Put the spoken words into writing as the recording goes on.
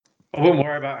I wouldn't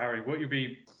worry about Harry. What you'd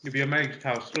be amazed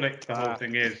how slick the whole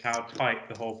thing is, how tight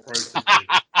the whole process is.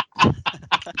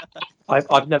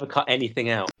 I've never cut anything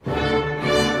out.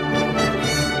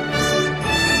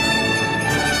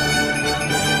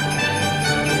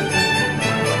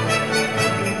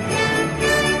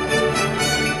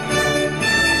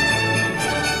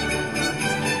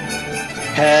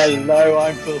 Hello,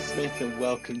 I'm Phil Smith, and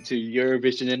welcome to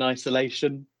Eurovision in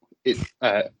Isolation.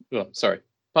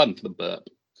 Pardon for the burp.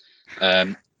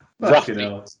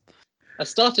 Roughly. I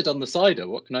started on the cider.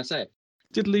 What can I say?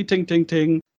 Diddly ting ting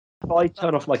ting. If I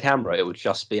turn off my camera, it would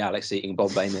just be Alex eating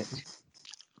Bombay mix.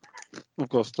 I've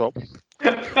got to stop.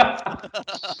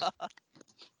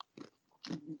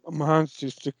 My hand's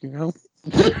just sticking out.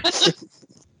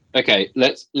 Okay,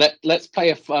 let's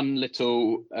play a fun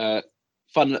little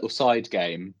side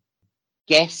game.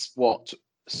 Guess what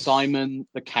Simon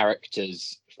the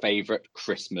character's favourite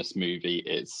Christmas movie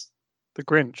is? The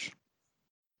Grinch.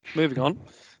 Moving on.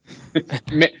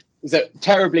 Is a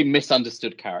terribly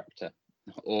misunderstood character,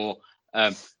 or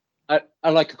I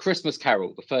like A Christmas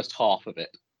Carol, the first half of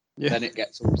it. Yeah. Then it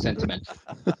gets all sentimental.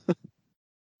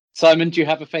 Simon, do you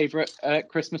have a favourite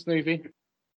Christmas movie?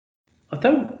 I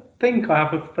don't think I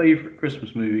have a favourite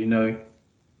Christmas movie. No.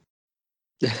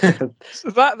 So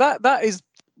that is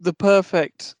the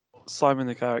perfect Simon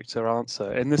the character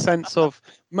answer, in the sense of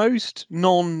most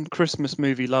non-Christmas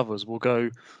movie lovers will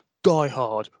go, Die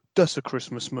Hard, that's a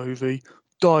Christmas movie.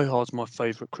 Die Hard's my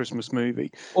favourite Christmas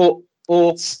movie. Or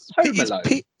Home Alone.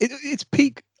 It's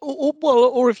peak.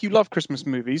 Or if you love Christmas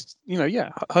movies,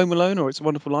 Home Alone or It's a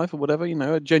Wonderful Life or whatever,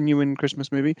 a genuine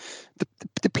Christmas movie.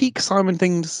 The peak Simon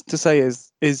thing to say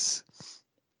is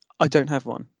I don't have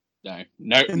one.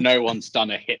 No one's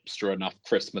done a hipster enough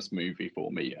Christmas movie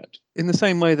for me yet. In the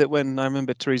same way that when I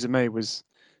remember Theresa May was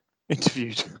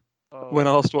interviewed, when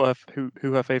asked who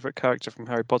her favourite character from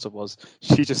Harry Potter was,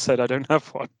 she just said, I don't have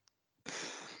one.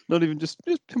 Not even just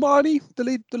Hermione, the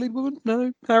lead woman.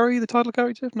 No, Harry, the title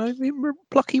character. No,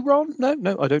 plucky Ron. No,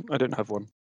 I don't have one.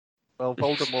 Well,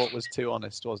 Voldemort was too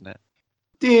honest, wasn't it?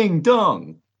 Ding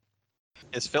dong.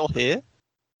 Is Phil here?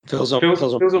 Phil's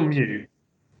on mute.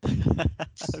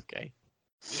 Okay.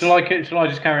 Shall I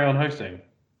just carry on hosting?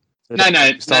 No.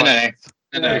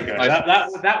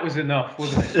 That was enough,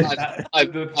 wasn't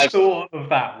it? The thought of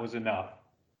that was enough.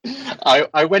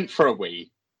 I went for a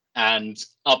wee. And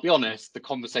I'll be honest, the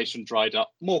conversation dried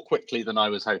up more quickly than I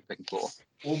was hoping for.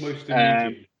 Almost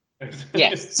immediately.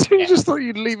 Yes. So you just thought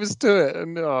you'd leave us to it,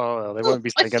 and they won't be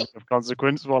saying anything of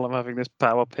consequence while I'm having this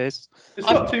power piss. It's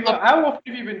not too bad. How often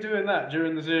have you been doing that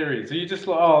during the series? Are you just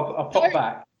like, I'll pop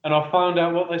back and I'll find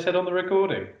out what they said on the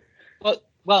recording?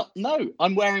 Well, no.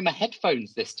 I'm wearing my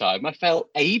headphones this time. I felt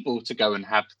able to go and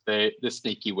have the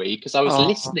sneaky wee because I was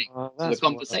listening to the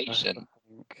conversation.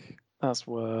 That's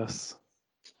worse.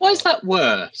 Why is that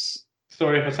worse?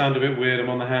 Sorry if I sound a bit weird.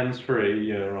 I'm on the hands-free.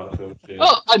 Yeah, right. So, yeah.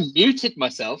 Oh, I muted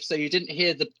myself so you didn't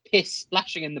hear the piss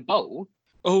splashing in the bowl.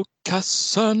 Oh,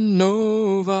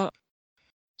 Casanova.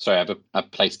 Sorry, I have a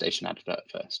PlayStation advert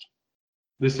first.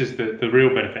 This is the real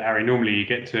benefit, Harry. Normally you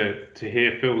get to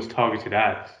hear Phil's targeted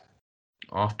ads.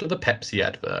 After the Pepsi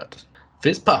advert.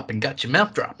 Fizz popping, got your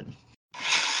mouth dropping.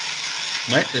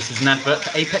 Right, this is an advert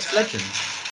for Apex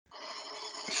Legends.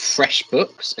 Fresh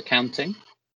books, accounting.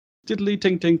 Diddly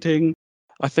ting ting ting.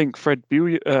 I think Fred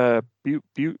Bulow?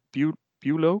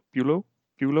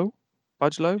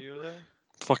 Budgelow?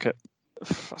 Fuck it.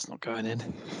 That's not going in.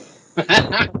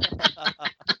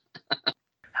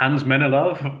 Hans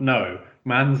Menelov? No.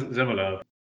 Mans Zemelov.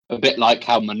 A bit like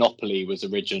how Monopoly was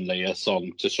originally a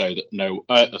song to show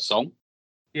that a song.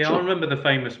 Yeah, sure. I remember the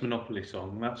famous Monopoly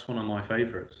song. That's one of my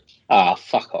favourites. Ah,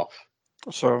 fuck off.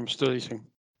 Sorry, I'm still eating.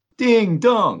 Ding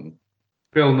dong.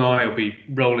 Bill Nye will be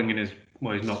rolling in his...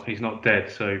 Well, he's not dead,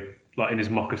 so like in his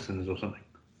moccasins or something.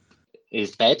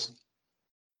 His bed?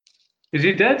 Is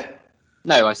he dead?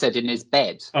 No, I said in his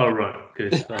bed. Oh, right.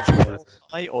 Good.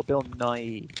 Nye or Bill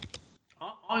Nye?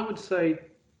 I would say...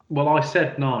 Well, I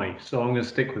said Nye, so I'm going to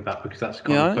stick with that because that's the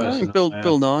kind of person. I think Bill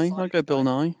Nye. I'll go Bill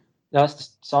Nye. No, that's the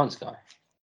science guy.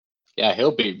 Yeah,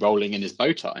 he'll be rolling in his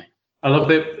bow tie. I love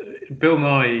that Bill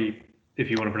Nye... If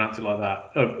you want to pronounce it like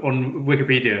that, on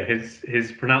Wikipedia,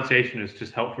 his pronunciation is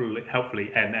just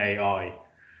helpfully N-A-I.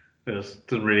 It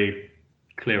doesn't really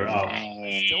clear it up.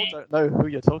 I still don't know who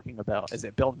you're talking about. Is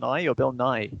it Bill Nye or Bill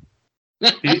Nye?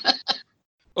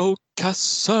 Oh,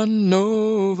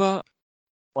 Casanova.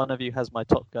 One of you has my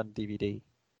Top Gun DVD.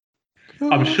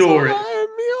 I'm sure it's... I'm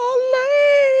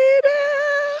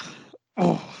your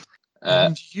lady.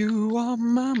 And you are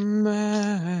my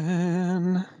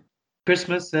man.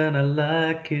 Christmas and I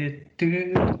like it.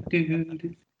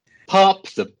 Pop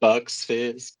the Bucks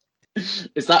fizz.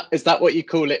 Is that what you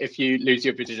call it if you lose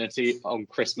your virginity on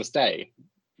Christmas Day?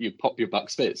 You pop your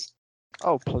Bucks fizz.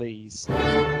 Oh, please.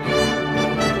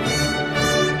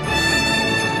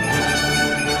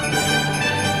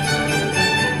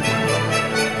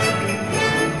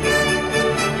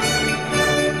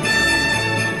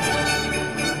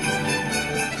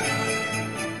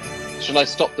 Shall I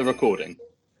stop the recording?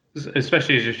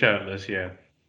 Especially as you're shirtless, yeah.